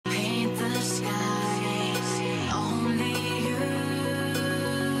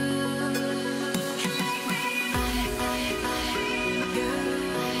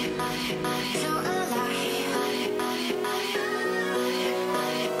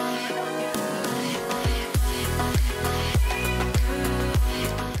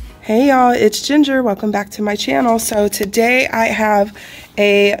Hey y'all, it's Ginger. Welcome back to my channel. So today I have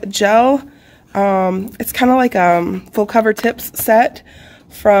a gel, it's kind of like a full cover tips set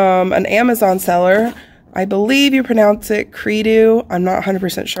from an Amazon seller. I believe you pronounce it Kreidoo. I'm not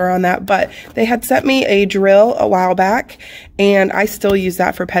 100% sure on that, but they had sent me a drill a while back and I still use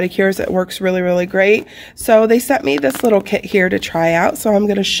that for pedicures. It works really, really great. So they sent me this little kit here to try out. So I'm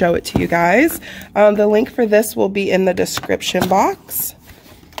going to show it to you guys. The link for this will be in the description box.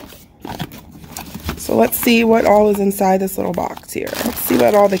 So let's see what all is inside this little box here. Let's see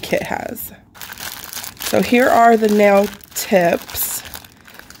what all the kit has. So here are the nail tips.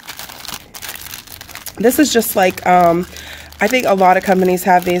 This is just like, I think a lot of companies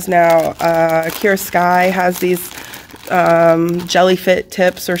have these now. Cure Sky has these Jelly Fit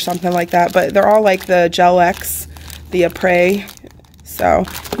tips or something like that, but they're all like the Gel X, the Apres. So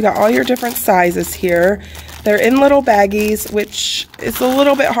you got all your different sizes here. They're in little baggies, which is a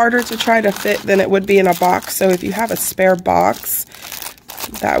little bit harder to try to fit than it would be in a box. So if you have a spare box,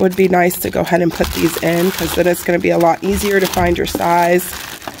 that would be nice to go ahead and put these in, because then it's going to be a lot easier to find your size.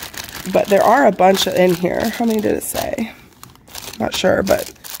 But there are a bunch in here. How many did it say? Not sure,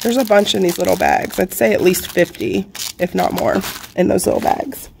 but there's a bunch in these little bags. I'd say at least 50, if not more, in those little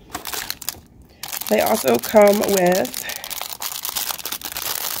bags. They also come with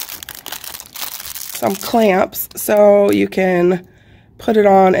some clamps, so you can put it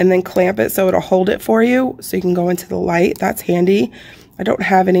on and then clamp it so it'll hold it for you so you can go into the light. That's handy. I don't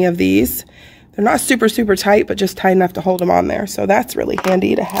have any of these. They're not super tight, but just tight enough to hold them on there, so that's really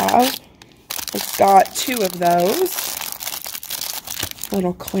handy to have. It's got 2 of those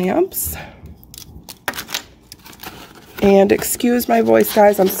little clamps. And excuse my voice,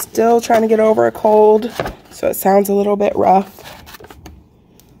 guys, I'm still trying to get over a cold, so it sounds a little bit rough.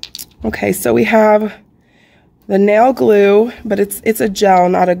 Okay, so we have the nail glue, but it's a gel,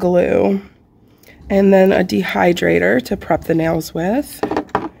 not a glue. And then a dehydrator to prep the nails with.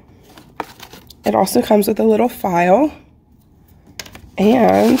 It also comes with a little file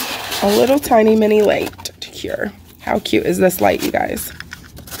and a little tiny mini light to cure. How cute is this light, you guys?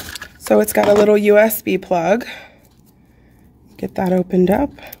 So it's got a little USB plug. Get that opened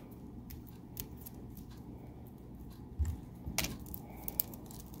up.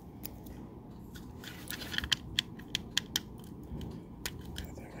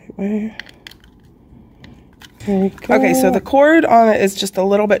 There we go. Okay, so the cord on it is just a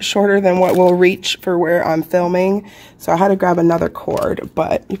little bit shorter than what will reach for where I'm filming. So I had to grab another cord,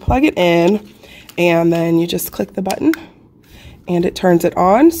 but you plug it in and then you just click the button and it turns it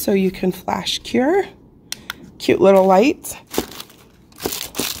on so you can flash cure. Cute little light.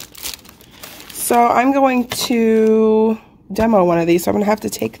 So I'm going to demo one of these, so I'm gonna have to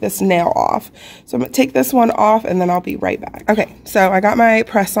take this nail off. So I'm gonna take this one off and then I'll be right back. Okay, so I got my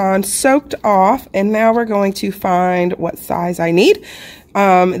press-on soaked off and now we're going to find what size I need.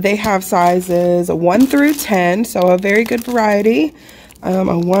 They have sizes 1 through 10, so a very good variety. A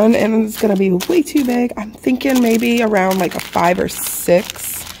 1 and it's gonna be way too big. I'm thinking maybe around like a 5 or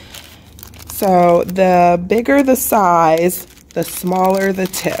 6. So the bigger the size, the smaller the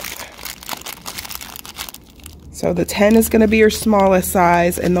tip. So the 10 is going to be your smallest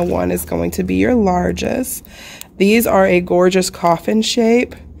size and the 1 is going to be your largest. These are a gorgeous coffin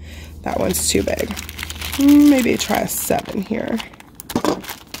shape. That one's too big. Maybe try a 7 here.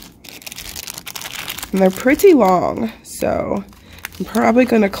 And they're pretty long, so I'm probably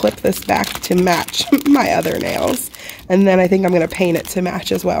going to clip this back to match my other nails. And then I think I'm going to paint it to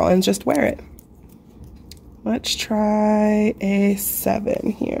match as well and just wear it. Let's try a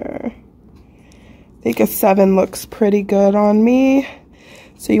 7 here. I think a 7 looks pretty good on me.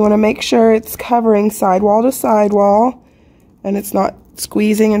 So you want to make sure it's covering sidewall to sidewall and it's not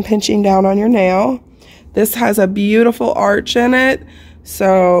squeezing and pinching down on your nail. This has a beautiful arch in it,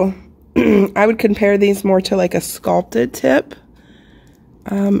 so I would compare these more to like a sculpted tip.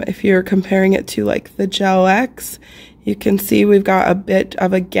 If you're comparing it to like the Gel X, you can see we've got a bit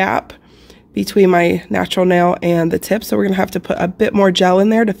of a gap between my natural nail and the tip, so we're going to have to put a bit more gel in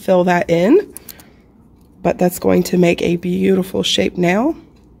there to fill that in. But that's going to make a beautiful shaped nail.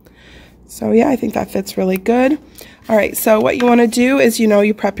 So yeah, I think that fits really good. All right, so what you want to do is,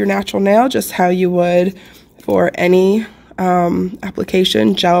 you prep your natural nail just how you would for any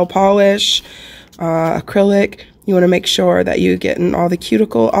application, gel polish, acrylic. You want to make sure that you're getting all the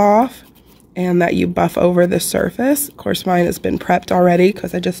cuticle off and that you buff over the surface. Of course, mine has been prepped already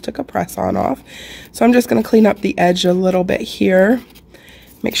because I just took a press-on off. So I'm just going to clean up the edge a little bit here.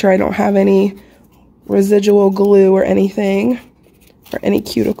 Make sure I don't have any residual glue or anything, or any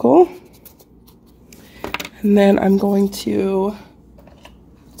cuticle. And then I'm going to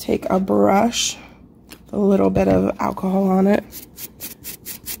take a brush, a little bit of alcohol on it,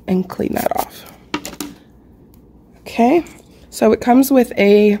 and clean that off. Okay, so it comes with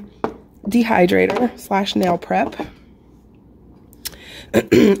a dehydrator / nail prep.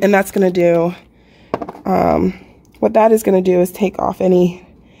 And that's going to do, what that is going to do is take off any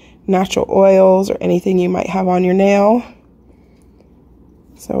natural oils or anything you might have on your nail.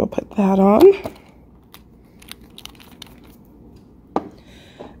 So we'll put that on.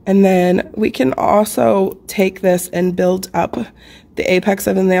 And then we can also take this and build up the apex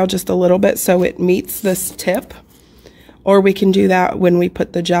of the nail just a little bit so it meets this tip. Or we can do that when we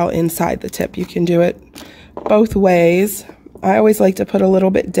put the gel inside the tip. You can do it both ways. I always like to put a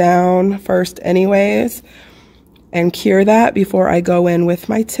little bit down first anyways and cure that before I go in with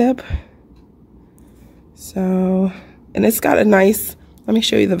my tip. So, and it's got a nice, let me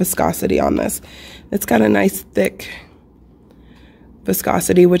show you the viscosity on this. It's got a nice thick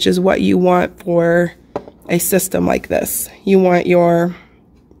viscosity, which is what you want for a system like this. You want your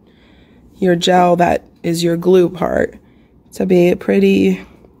gel that is your glue part to be pretty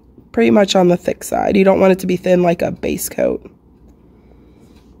much on the thick side. You don't want it to be thin like a base coat.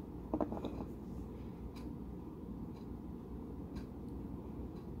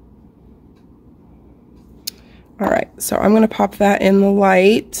 All right, so I'm going to pop that in the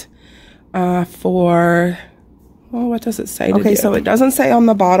light for, well, what does it say? Okay, so it doesn't say on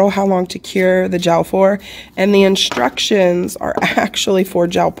the bottle how long to cure the gel for, and the instructions are actually for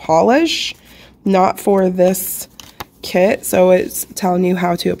gel polish, not for this kit. So it's telling you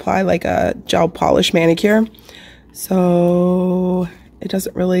how to apply like a gel polish manicure. So it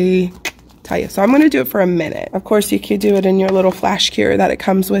doesn't really tell you. So I'm going to do it for a minute. Of course, you could do it in your little flash cure that it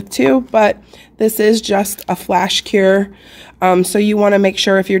comes with too, but this is just a flash cure. So you want to make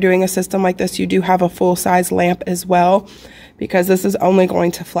sure if you're doing a system like this, you do have a full-size lamp as well, because this is only going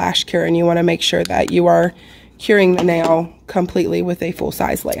to flash cure, and you want to make sure that you are curing the nail completely with a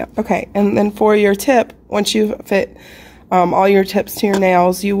full-size lamp. Okay, and then for your tip, once you fit all your tips to your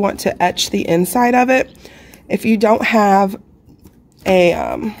nails, you want to etch the inside of it. If you don't have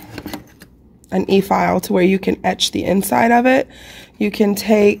an e-file to where you can etch the inside of it, you can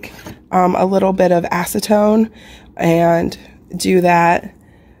take a little bit of acetone and do that,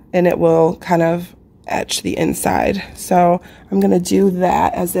 and it will kind of etch the inside. So I'm going to do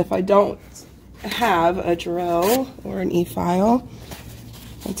that as if I don't have a drill or an e-file.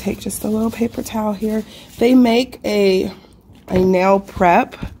 I'll take just a little paper towel here. They make a nail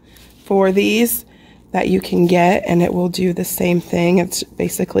prep for these that you can get, and it will do the same thing. It's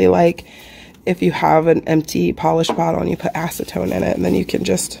basically like if you have an empty polish bottle and you put acetone in it, and then you can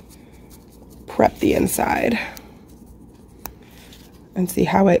just prep the inside. And see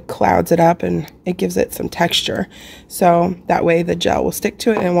how it clouds it up and it gives it some texture. So that way the gel will stick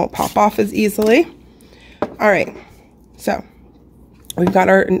to it and it won't pop off as easily. All right, so we've got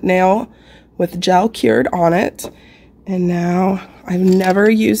our nail with gel cured on it. And now I've never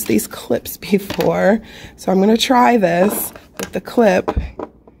used these clips before, so I'm gonna try this with the clip.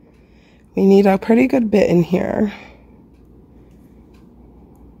 We need a pretty good bit in here.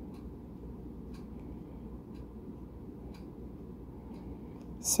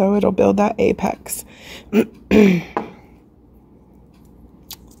 So it'll build that apex. This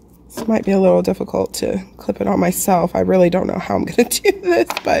might be a little difficult to clip it on myself. I really don't know how I'm gonna do this,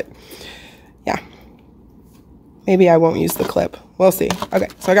 but yeah. Maybe I won't use the clip. We'll see. Okay,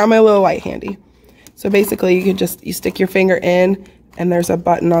 so I got my little light handy. So basically you stick your finger in, and there's a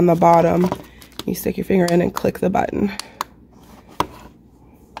button on the bottom. You stick your finger in and click the button.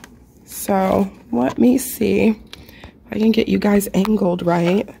 So let me see. I can get you guys angled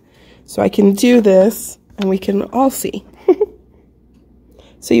right, so I can do this and we can all see.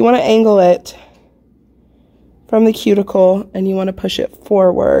 So you want to angle it from the cuticle and you want to push it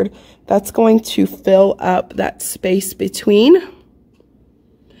forward. That's going to fill up that space between.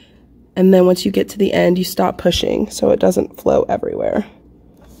 And then once you get to the end, you stop pushing so it doesn't flow everywhere.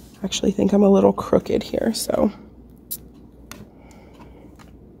 I actually think I'm a little crooked here, so.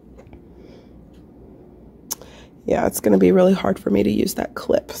 Yeah, it's going to be really hard for me to use that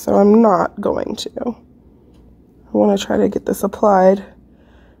clip, so I'm not going to. I want to try to get this applied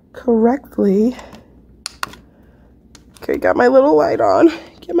correctly. Okay, got my little light on.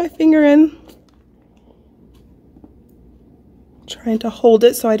 Get my finger in. Trying to hold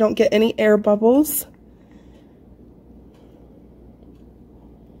it so I don't get any air bubbles.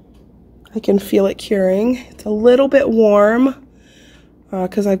 I can feel it curing. It's a little bit warm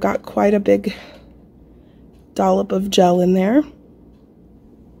because I've got quite a big dollop of gel in there.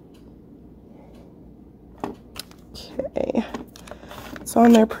 Okay, It's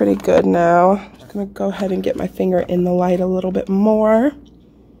on there pretty good now. I'm just gonna go ahead and get my finger in the light a little bit more.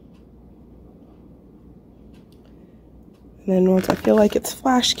 And then once I feel like it's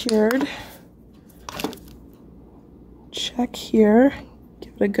flash cured, check here,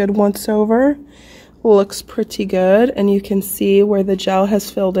 give it a good once over. Looks pretty good, and you can see where the gel has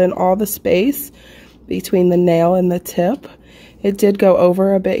filled in all the space between the nail and the tip. It did go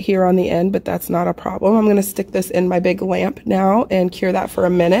over a bit here on the end, but that's not a problem. I'm gonna stick this in my big lamp now and cure that for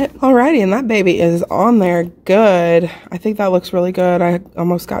a minute. Alrighty, and that baby is on there good. I think that looks really good. I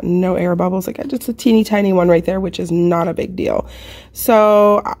almost got no air bubbles. I got just a teeny tiny one right there, which is not a big deal.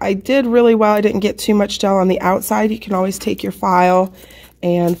 So I did really well. I didn't get too much gel on the outside. You can always take your file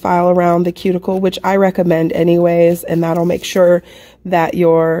and file around the cuticle, which I recommend anyways, and that'll make sure that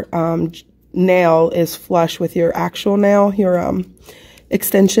your nail is flush with your actual nail. Your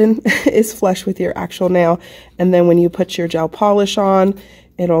extension is flush with your actual nail, and then when you put your gel polish on,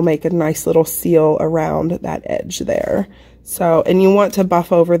 it'll make a nice little seal around that edge there. So, and you want to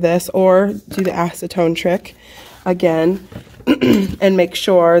buff over this or do the acetone trick again and make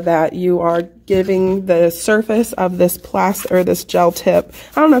sure that you are giving the surface of this this gel tip.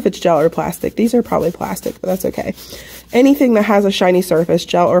 I don't know if it's gel or plastic. These are probably plastic, but that's okay. Anything that has a shiny surface,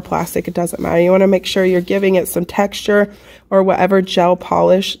 gel or plastic, it doesn't matter. You want to make sure you're giving it some texture, or whatever gel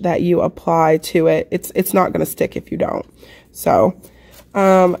polish that you apply to it. It's not going to stick if you don't. So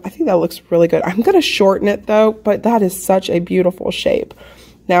I think that looks really good. I'm going to shorten it though, but that is such a beautiful shape.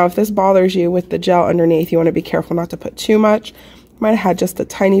 Now, if this bothers you with the gel underneath, you want to be careful not to put too much. Might have had just a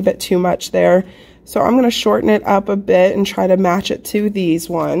tiny bit too much there. So I'm going to shorten it up a bit and try to match it to these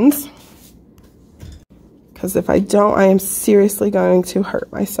ones. Because if I don't, I am seriously going to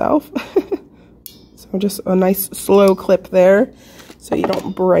hurt myself. So just a nice slow clip there so you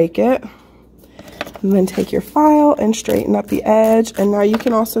don't break it. And then take your file and straighten up the edge. And now you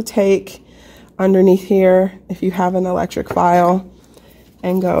can also take underneath here, if you have an electric file,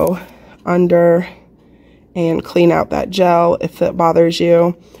 and go under and clean out that gel if it bothers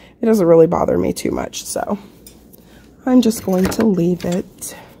you. It doesn't really bother me too much, so I'm just going to leave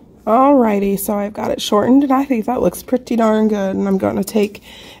it. Alrighty, so I've got it shortened, and I think that looks pretty darn good. And I'm going to take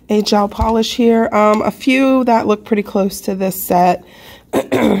a gel polish here. A few that look pretty close to this set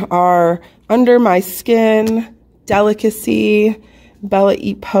are Under My Skin, Delicacy, Bella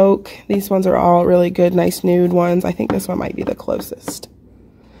Epoque. These ones are all really good, nice nude ones. I think this one might be the closest.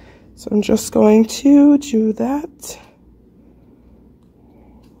 So I'm just going to do that.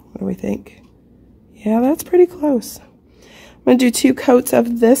 What do we think? Yeah, that's pretty close. I'm going to do 2 coats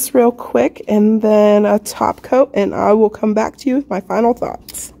of this real quick and then a top coat, and I will come back to you with my final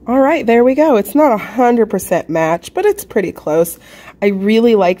thoughts. All right, there we go. It's not 100% match, but it's pretty close. I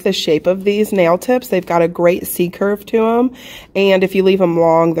really like the shape of these nail tips. They've got a great C curve to them, and if you leave them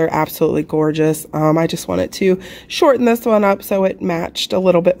long, they're absolutely gorgeous. I just wanted to shorten this one up so it matched a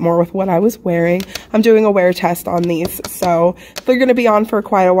little bit more with what I was wearing. I'm doing a wear test on these, so they're going to be on for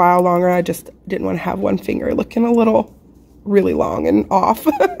quite a while longer. I just didn't want to have one finger looking a little really long and off.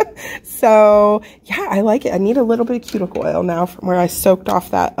 So yeah, I like it. I need a little bit of cuticle oil now from where I soaked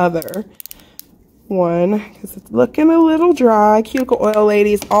off that other one because it's looking a little dry. Cuticle oil,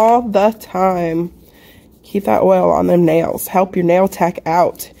 ladies, all the time. Keep that oil on them nails. Help your nail tech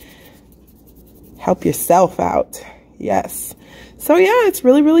out. Help yourself out. Yes. So yeah, it's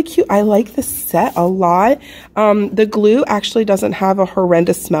really, really cute. I like the set a lot. The glue actually doesn't have a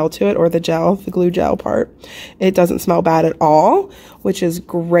horrendous smell to it, or the gel, the glue gel part. It doesn't smell bad at all, which is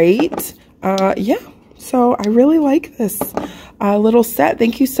great. Yeah, so I really like this little set.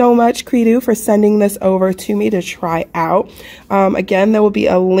 Thank you so much, Kreidoo, for sending this over to me to try out. Again, there will be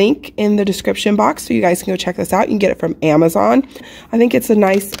a link in the description box so you guys can go check this out. You can get it from Amazon. I think it's a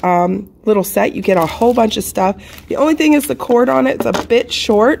nice little set. You get a whole bunch of stuff. The only thing is the cord on it. It's a bit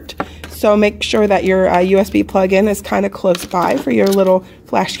short, so make sure that your USB plug-in is kind of close by for your little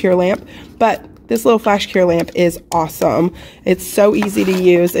flash cure lamp. But this little flash cure lamp is awesome. It's so easy to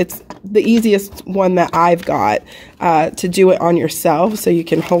use. It's the easiest one that I've got to do it on yourself, so you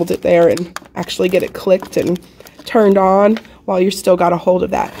can hold it there and actually get it clicked and turned on while you're still got a hold of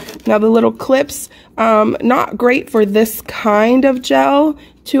that. Now the little clips, not great for this kind of gel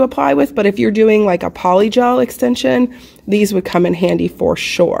to apply with, but if you're doing like a poly gel extension, these would come in handy for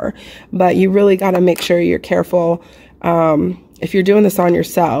sure. But you really got to make sure you're careful. If you're doing this on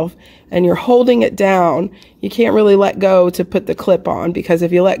yourself and you're holding it down, you can't really let go to put the clip on, because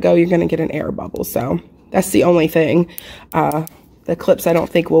if you let go, you're going to get an air bubble. So that's the only thing. The clips I don't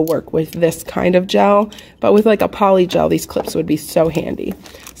think will work with this kind of gel, but with like a poly gel, these clips would be so handy.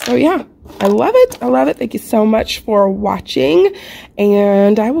 So yeah, I love it. I love it. Thank you so much for watching,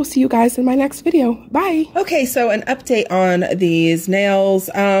 and I will see you guys in my next video. Bye. Okay, so an update on these nails.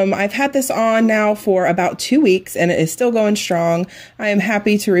 I've had this on now for about 2 weeks and it is still going strong. I am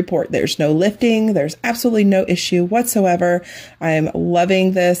happy to report there's no lifting. There's absolutely no issue whatsoever. I am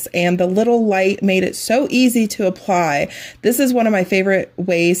loving this, and the little light made it so easy to apply. This is one of my favorite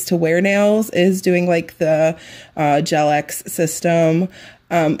ways to wear nails, is doing like the Gel X system.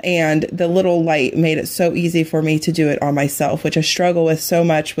 And the little light made it so easy for me to do it on myself, which I struggle with so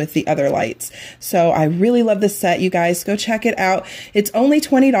much with the other lights. So I really love this set. You guys go check it out. It's only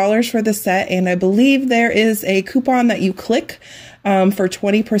 $20 for the set, and I believe there is a coupon that you click for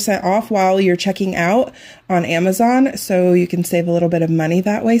 20% off while you're checking out on Amazon, so you can save a little bit of money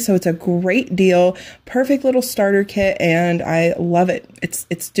that way. So it's a great deal, perfect little starter kit, and I love it.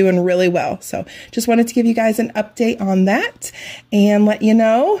 It's doing really well. So just wanted to give you guys an update on that and let you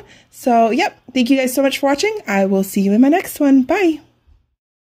know. So yep, thank you guys so much for watching. I will see you in my next one. Bye.